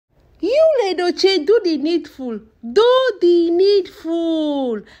edochie, do the needful. Do the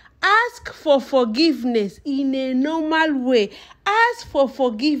needful. Ask for forgiveness in a normal way. Ask for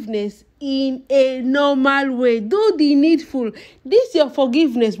forgiveness in a normal way. Do the needful. This your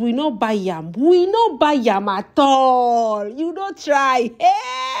forgiveness, we no buy yam. We no buy yam at all. You don't try.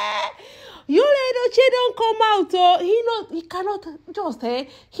 Your edochie don't come out. Oh, he cannot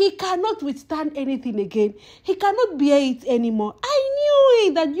he cannot withstand anything again. He cannot bear it anymore. I knew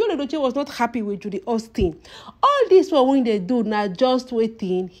it that your edochie was not happy with Judy Austin. All this one when they do now, just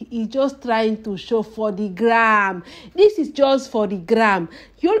waiting. He is just trying to show for the gram. This is just for the gram.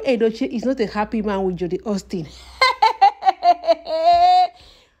 Your edochie is not a happy man with Judy Austin.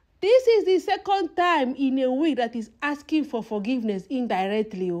 This is the second time in a week that is asking for forgiveness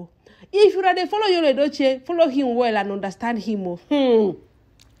indirectly. Oh. If you rather follow your edochie, follow him well and understand him.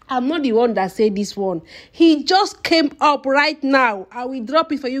 I'm not the one that said this one. He just came up right now. I will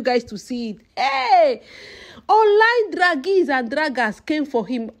drop it for you guys to see it. Hey! Online draggies and draggers came for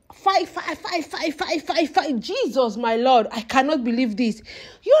him. Fight. Jesus, my Lord. I cannot believe this.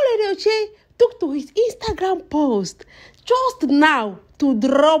 Your edochie took to his Instagram post just now to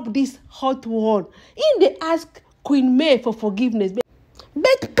drop this hot one. In they ask Queen May for forgiveness.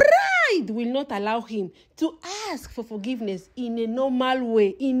 But pride will not allow him to ask for forgiveness in a normal way,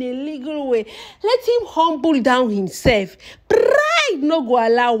 in a legal way. Let him humble down himself. Pride no go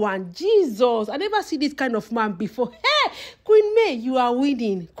allow one. Jesus, I never see this kind of man before. Hey, Queen May, you are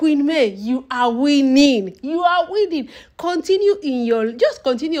winning. Queen May, you are winning. You are winning. Just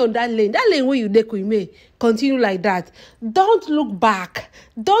continue on that lane. That lane where you dey, Queen May. Continue like that. Don't look back.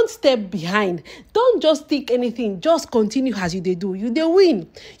 Don't step behind. Don't just think anything. Just continue as you do. You dey win.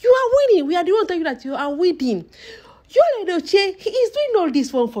 You are winning. We are the one telling you that you are winning. Your edochie, he is doing all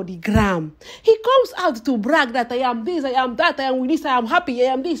this one for the gram. He comes out to brag that I am this, I am that, I am with this, I am happy,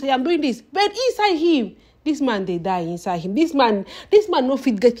 I am this, I am doing this. But inside him, this man, they die inside him. This man no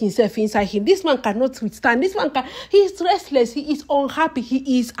fit get himself inside him. This man cannot withstand. He is restless. He is unhappy.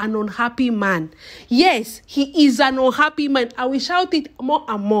 He is an unhappy man. Yes, he is an unhappy man. I will shout it more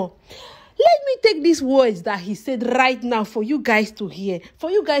and more. Let me take these words that he said right now for you guys to hear,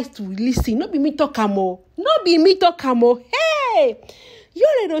 for you guys to listen. Not be me talk more. Not be me talk more. Hey! Your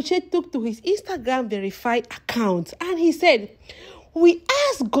edochie took to his Instagram verified account and he said, we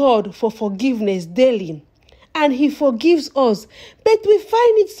ask God for forgiveness daily and he forgives us, but we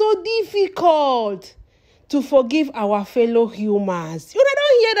find it so difficult to forgive our fellow humans. You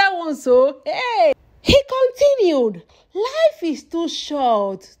don't hear that one, so hey. He continued, life is too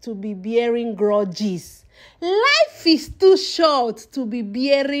short to be bearing grudges. Life is too short to be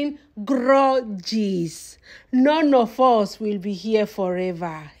bearing grudges. None of us will be here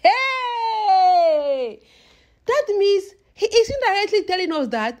forever. Hey! That means he is indirectly telling us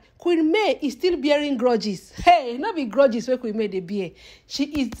that Queen May is still bearing grudges. Hey, not be grudges where Queen May they bear. She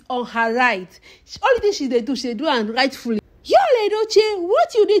is on her right. All the things she do and rightfully. Your edochie,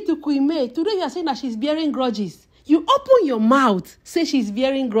 what you did to Queen May, today you are saying that she's bearing grudges. You open your mouth, say she's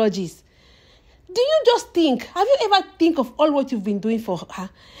bearing grudges. Do you just think, have you ever think of all what you've been doing for her? Have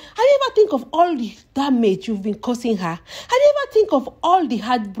you ever think of all the damage you've been causing her? Have you ever think of all the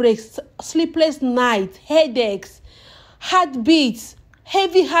heartbreaks, sleepless nights, headaches, heartbeats,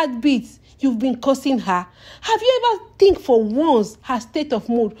 heavy heartbeats you've been causing her? Have you ever think for once her state of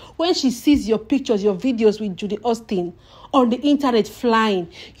mood when she sees your pictures, your videos with Judy Austin on the internet flying,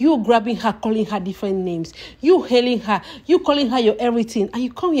 you grabbing her, calling her different names, you hailing her, you calling her your everything, and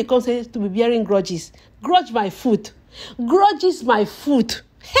you come here say to be bearing grudges. Grudge my foot. Grudges my foot.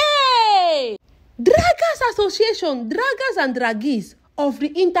 Hey! Draggers Association, draggers and draggies of the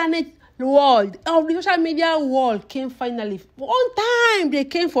internet world, of the social media world came finally. One time they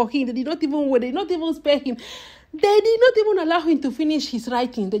came for him. They did not even wait. They did not even spare him. They did not even allow him to finish his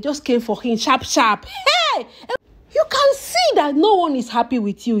writing. They just came for him sharp. Hey! You can see that no one is happy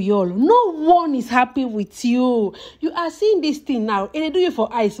with you, y'all. No one is happy with you. You are seeing this thing now. And they do you for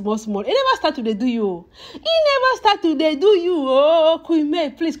eyes small. It never start to they do you. It never start to they do you. Oh, Queen May,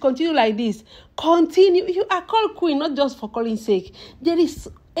 please continue like this. Continue. You are called Queen, not just for calling sake. There is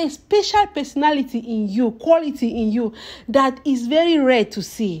a special personality in you, quality in you that is very rare to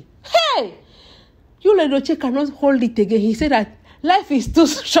see. Hey! You edochie cannot hold it again. He said that life is too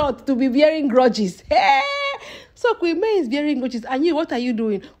short to be bearing grudges. Hey! So Queen May is bearing grudges. And you, what are you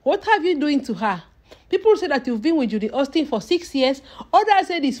doing? What have you doing to her? People say that you've been with Judy Austin for 6 years. Others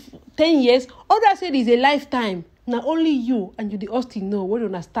said it's 10 years. Others said it's a lifetime. Now only you and Judy Austin know when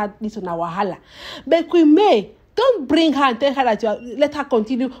you start this on our hala. But Queen May, Don't bring her and tell her that let her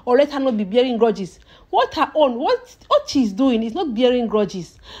continue or let her not be bearing grudges. What she's doing is not bearing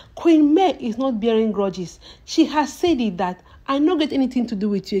grudges. Queen May is not bearing grudges. She has said it that I don't get anything to do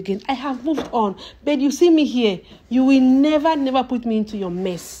with you again. I have moved on. But you see me here. You will never put me into your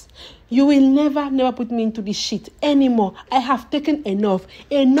mess. You will never put me into this shit anymore. I have taken enough.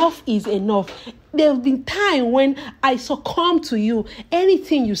 Enough is enough. There have been times when I succumbed to you.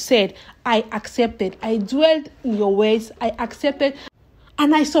 Anything you said, I accepted. I dwelled in your words. I accepted.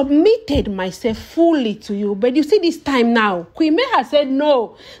 And I submitted myself fully to you. But you see this time now, Queen May has said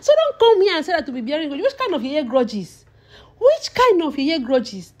no. So don't come here and say that to be bearing grudges. Which kind of year grudges? Which kind of year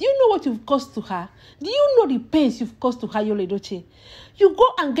grudges? Do you know what you've caused to her? Do you know the pains you've caused to her, Yul Edochie? You go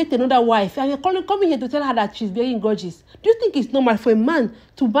and get another wife and you're coming here to tell her that she's bearing grudges. Do you think it's normal for a man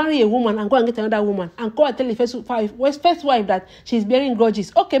to marry a woman and go and get another woman and go and tell the first wife that she's bearing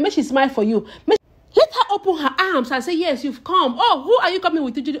grudges? Okay, may she smile for you. Let her open her arms and say, yes, you've come. Oh, who are you coming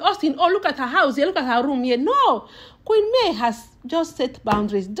with? Judy Austin? Oh, look at her house here. Look at her room here. No. Queen May has just set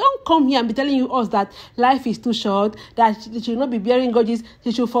boundaries. Don't come here and be telling us that life is too short, that she should not be bearing grudges,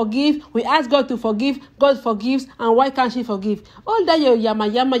 she should forgive. We ask God to forgive. God forgives. And why can't she forgive? All that your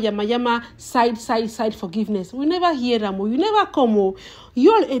yama, side forgiveness. We never hear them. You never come. Yul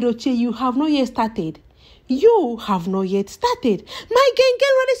Edochie, you have not yet started. You have not yet started. My gang,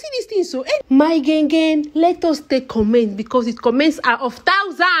 when I see these things, so my gang, let us take comments because its comments are of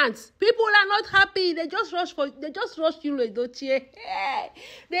thousands. People are not happy. They just rushed Yul Edochie.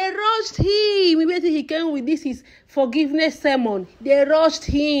 They rushed him. Immediately he came with his forgiveness sermon. They rushed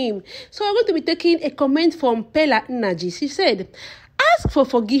him. So I'm going to be taking a comment from Pella Naji. She said, ask for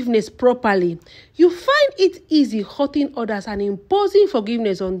forgiveness properly. You find it easy hurting others and imposing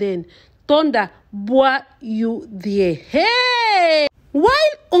forgiveness on them. Thunder, boy, you there. Hey! While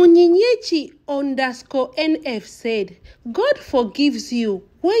Onyinyechi_NF said, God forgives you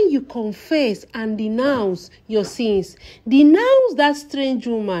when you confess and denounce your sins. Denounce that strange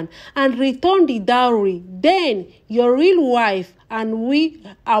woman and return the dowry. Then your real wife and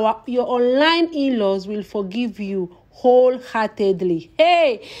your online in-laws will forgive you wholeheartedly.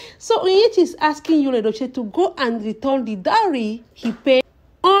 Hey! So Onyinyechi is asking Yul Edochie to go and return the dowry he paid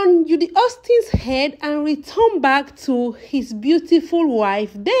on Judy Austin's head and return back to his beautiful wife.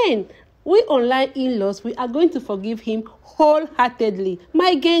 Then we online in-laws, we are going to forgive him wholeheartedly.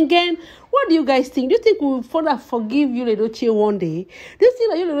 My gang, what do you guys think? Do you think we will further forgive Yul Edochie one day? Do you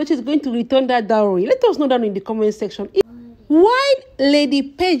think that Yul Edochie is going to return that dowry? Let us know down in the comment section. While Lady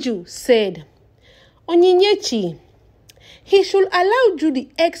Peju said, Onyinyechi, he should allow Judy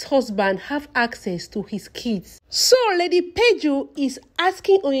ex-husband have access to his kids. So Lady Peju is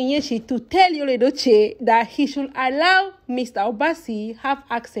asking Onyinyechi to tell Yul Edochie that he should allow Mr. Obasi have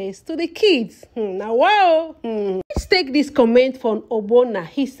access to the kids. Now wow. Let's take this comment from Obona.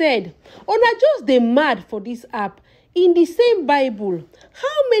 He said, Ona just dey mad for this app. In the same Bible,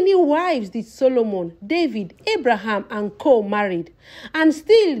 how many wives did Solomon, David, Abraham, and Co. married? And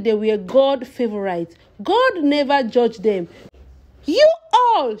still they were God favorites. God never judged them. You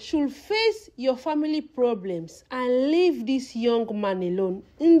all should face your family problems and leave this young man alone.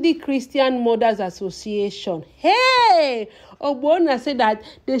 In the Christian Mothers Association. Hey! Obona said that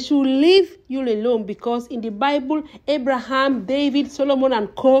they should leave you alone because in the Bible, Abraham, David, Solomon,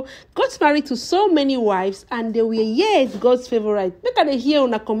 and Co. got married to so many wives and they were yet God's favorite. Look at the here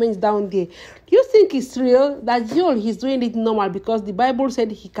on the comments down there. Do you think it's real that Yul he's doing it normal because the Bible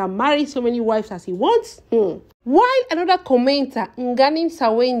said he can marry so many wives as he wants? While another commenter, Nganin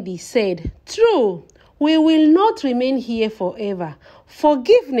Sawendi, said, true, we will not remain here forever.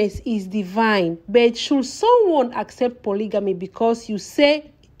 Forgiveness is divine, but should someone accept polygamy because you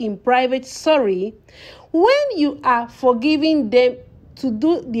say in private sorry, when you are forgiving them to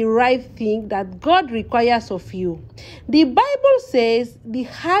do the right thing that God requires of you? The Bible says the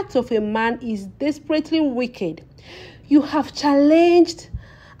heart of a man is desperately wicked. You have challenged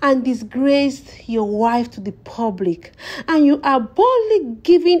and disgraced your wife to the public, and you are boldly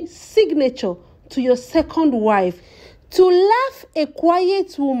giving signature to your second wife. To laugh a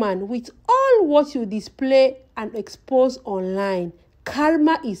quiet woman with all what you display and expose online.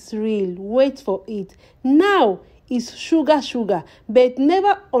 Karma is real. Wait for it. Now is sugar, but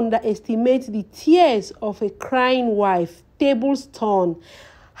never underestimate the tears of a crying wife. Tables turn.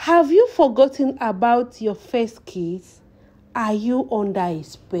 Have you forgotten about your first kiss? Are you under a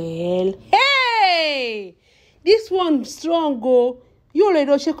spell? Hey! This one strong, go. Yul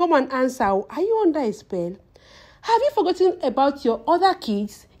Edochie, come and answer. Are you under a spell? Have you forgotten about your other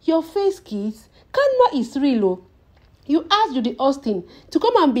kids? Your first kids? Karma is real. You asked Judy Austin to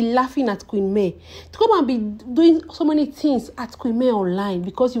come and be laughing at Queen May, to come and be doing so many things at Queen May online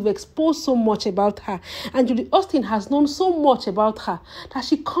because you've exposed so much about her. And Judy Austin has known so much about her that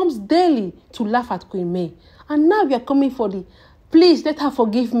she comes daily to laugh at Queen May. And now you are coming for the, please let her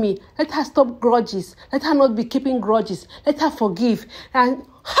forgive me. Let her stop grudges. Let her not be keeping grudges. Let her forgive. And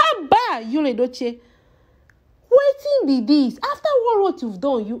how bad, you edochie? Waiting be this. After all what you've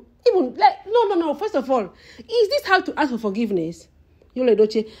done, you even like no. First of all, is this how to ask for forgiveness? Yul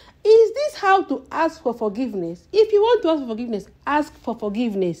Edochie, is this how to ask for forgiveness? If you want to ask for forgiveness, ask for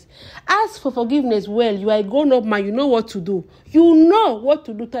forgiveness. Ask for forgiveness well. You are a grown-up man. You know what to do. You know what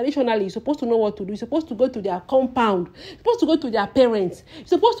to do. Traditionally, you're supposed to know what to do. You're supposed to go to their compound. You're supposed to go to their parents. You're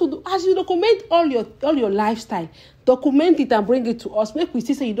supposed to do, as you document all your lifestyle, document it and bring it to us. Make we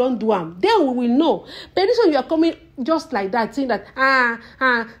see say you don't do them. Then we will know. But this one you are coming just like that, saying that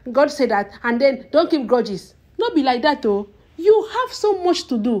God said that, and then don't keep grudges. Not be like that, though. You have so much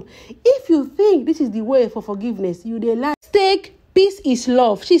to do. If you think this is the way for forgiveness, you dey lie. Stake, peace is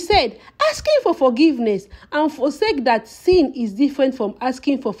love. She said, asking for forgiveness and forsake that sin is different from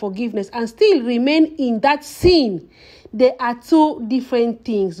asking for forgiveness and still remain in that sin. They are two different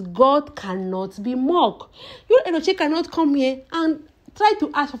things. God cannot be mocked. Yul Edochie cannot come here and try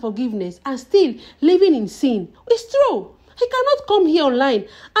to ask for forgiveness and still living in sin. It's true. He cannot come here online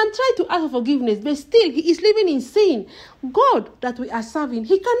and try to ask for forgiveness, but still he is living in sin. God that we are serving,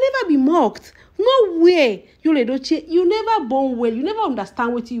 he can never be mocked. No way. Yul Edochie, you never born well. You never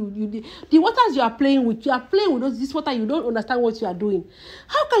understand what you do. The waters you are playing with this water, you don't understand what you are doing.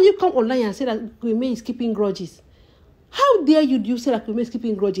 How can you come online and say that Queen May is keeping grudges? How dare you say that Queen May is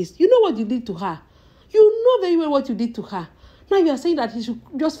keeping grudges? You know what you did to her. You know very well what you did to her. Now you are saying that he should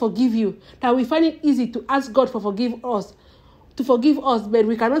just forgive you. That we find it easy to ask God to forgive us, but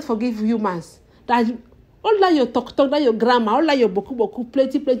we cannot forgive humans. That all that your talk, that your grammar, all that your boku,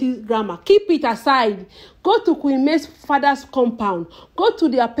 plenty grammar, keep it aside. Go to Queen May's father's compound. Go to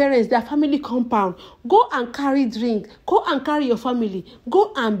their parents, their family compound. Go and carry drink. Go and carry your family.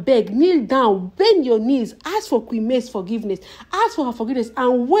 Go and beg. Kneel down. Bend your knees. Ask for Queen May's forgiveness. Ask for her forgiveness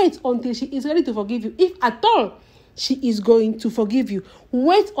and wait until she is ready to forgive you. If at all she is going to forgive you.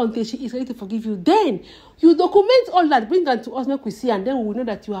 Wait until she is ready to forgive you. Then you document all that, bring them to us, make we see, and then we will know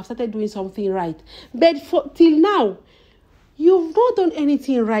that you have started doing something right. But till now, you've not done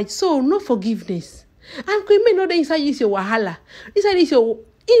anything right, so no forgiveness. And Queen May know that inside is your wahala. Inside is your...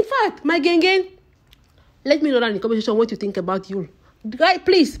 In fact, my gang, let me know in the comment section what you think about you. Right,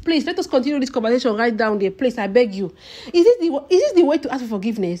 please, let us continue this conversation right down there. Please, I beg you. Is this the way to ask for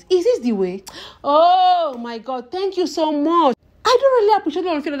forgiveness? Is this the way? Oh my God, thank you so much. I don't really appreciate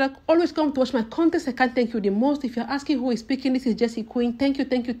all of you that always come to watch my content. I can't thank you the most. If you're asking who is speaking, this is Jessie Queen. Thank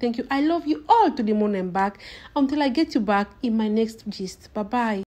you. I love you all to the moon and back. Until I get you back in my next gist. Bye-bye.